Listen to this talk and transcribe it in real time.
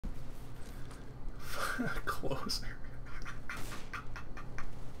Closer.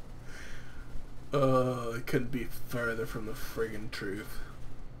 It couldn't be further from the friggin' truth.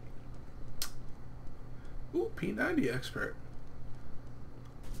 Ooh, P90 expert.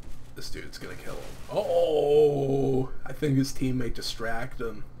 This dude's gonna kill him. Oh, I think his teammate distracted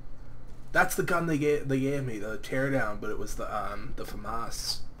him. That's the gun they gave me, the teardown, but it was the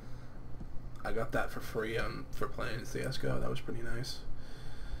FAMAS. I got that for free for playing CS:GO. That was pretty nice.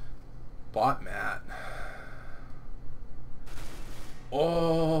 Bot Matt.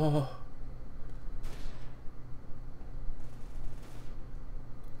 Oh.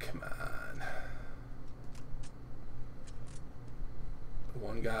 Come on.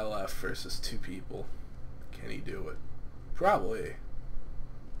 One guy left versus two people. Can he do it? Probably.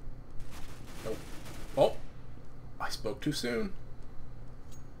 Nope. Oh. I spoke too soon.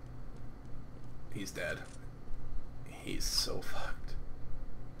 He's dead. He's so fucked.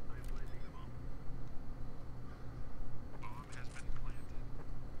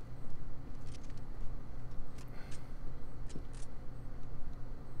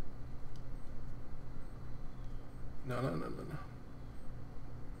 No.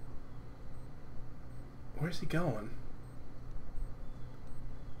 Where's he going?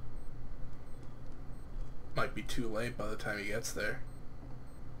 Might be too late by the time he gets there.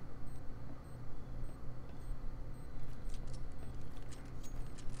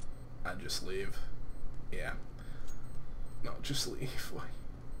 I'd just leave. Yeah. No, just leave.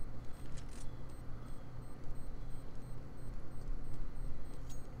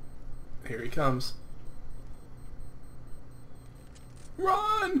 Here he comes.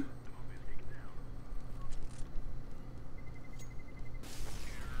 Run!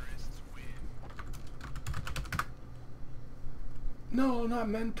 No, not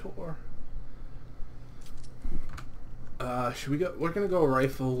mentor. Should we go? We're gonna go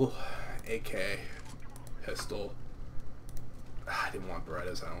rifle, AK, pistol. I didn't want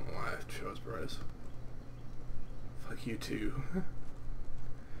Berettas. I don't know why I chose Berettas. Fuck you too.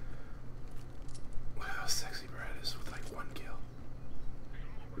 Wow, sexy Berettas with like 1 kill.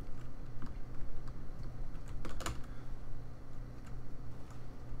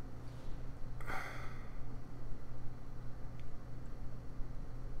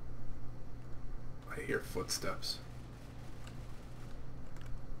 I hear footsteps.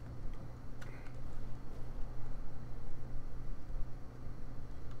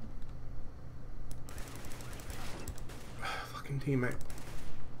 Fucking teammate.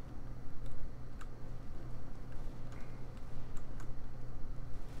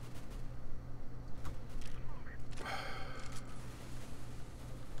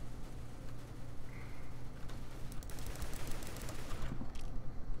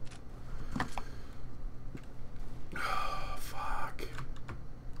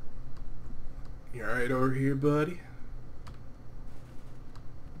 You alright over here, buddy?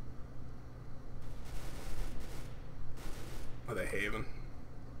 Are they Haven?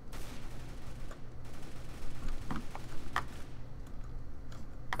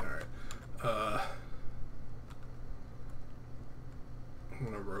 Alright. I'm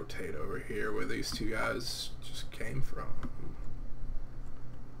gonna rotate over here where these two guys just came from.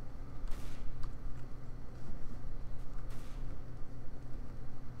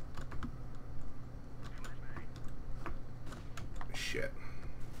 Shit.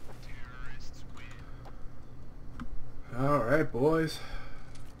 Alright, boys.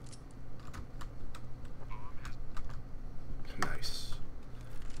 Nice.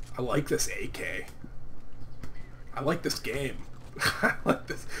 I like this AK. I like this game. I like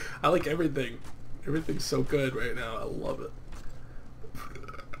this. I like everything. Everything's so good right now. I love it.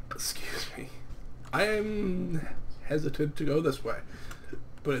 Excuse me. I am hesitant to go this way,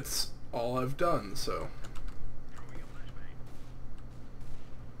 but it's all I've done, so.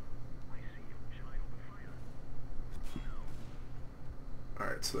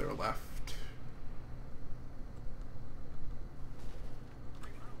 Alright, so they're left.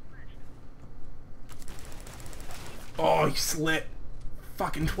 Oh, he slit.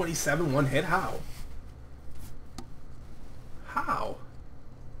 Fucking 27 one hit. How? How?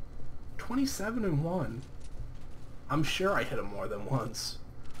 27 and 1. I'm sure I hit him more than once.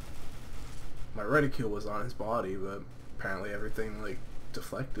 My reticule was on his body, but apparently everything, like,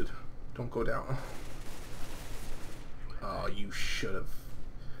 deflected. Don't go down. Oh, you should have.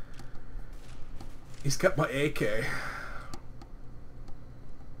 He's got my AK.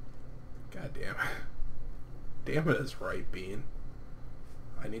 God damn it. Damn it is right, Bean.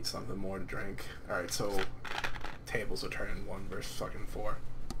 I need something more to drink. Alright, so tables are turning 1 versus fucking 4.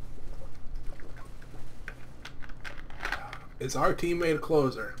 Is our teammate a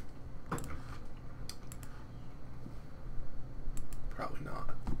closer?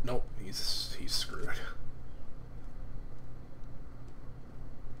 he's screwed.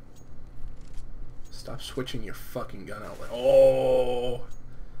 Stop switching your fucking gun out. Oh,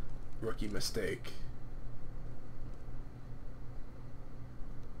 rookie mistake.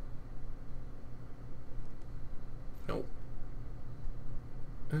 Nope.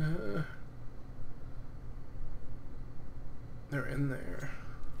 They're in there.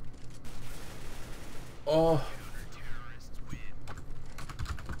 Oh.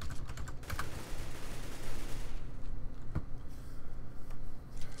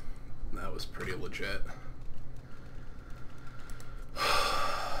 That was pretty legit.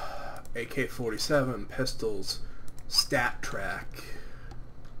 AK-47, pistols, stat track.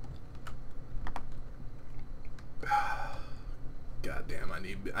 God damn,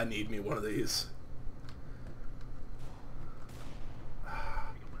 I need me one of these.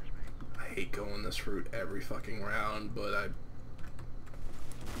 I hate going this route every fucking round, but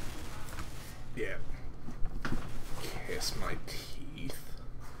yeah. Kiss my teeth.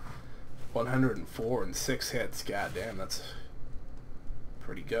 104 and 6 hits. God damn, that's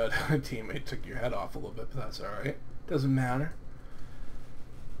pretty good. My teammate took your head off a little bit, but that's alright. Doesn't matter.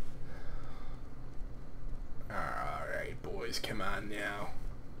 Alright, boys, come on now.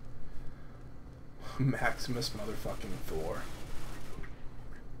 Maximus motherfucking Thor.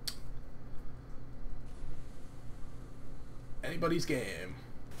 Anybody's game.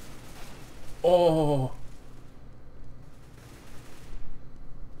 Oh!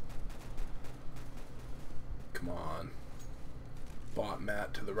 Come on. Bot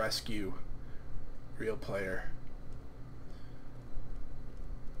Matt to the rescue. Real player.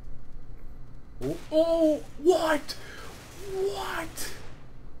 Oh, oh, what? What?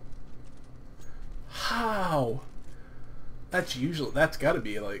 How? That's gotta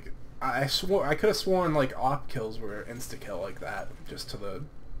be like, I could have sworn like op kills were insta kill like that, just to the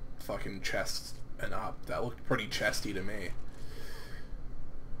fucking chest and up. That looked pretty chesty to me.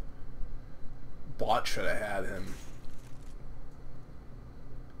 Bot should have had him.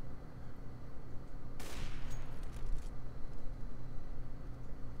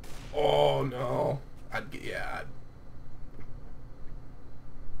 Oh no! I'd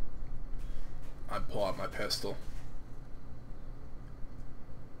pull out my pistol.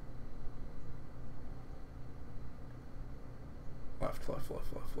 Left, left,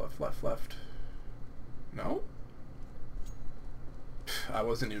 left, left, left, left, left. No? I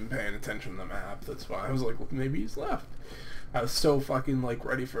wasn't even paying attention to the map, that's why I was like, well, maybe he's left. I was so fucking like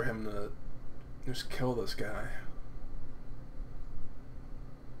ready for him to just kill this guy.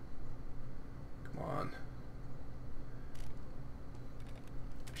 Come on.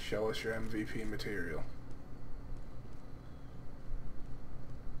 Show us your MVP material.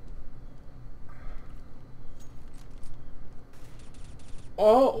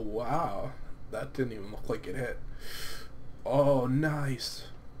 Oh, wow. That didn't even look like it hit. Oh, nice.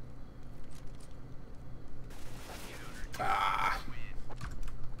 Ah.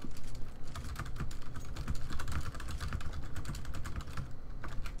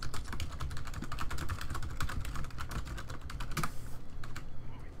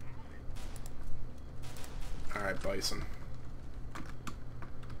 Alright, Bison.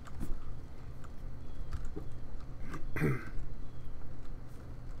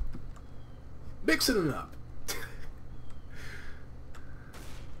 Mixing it up.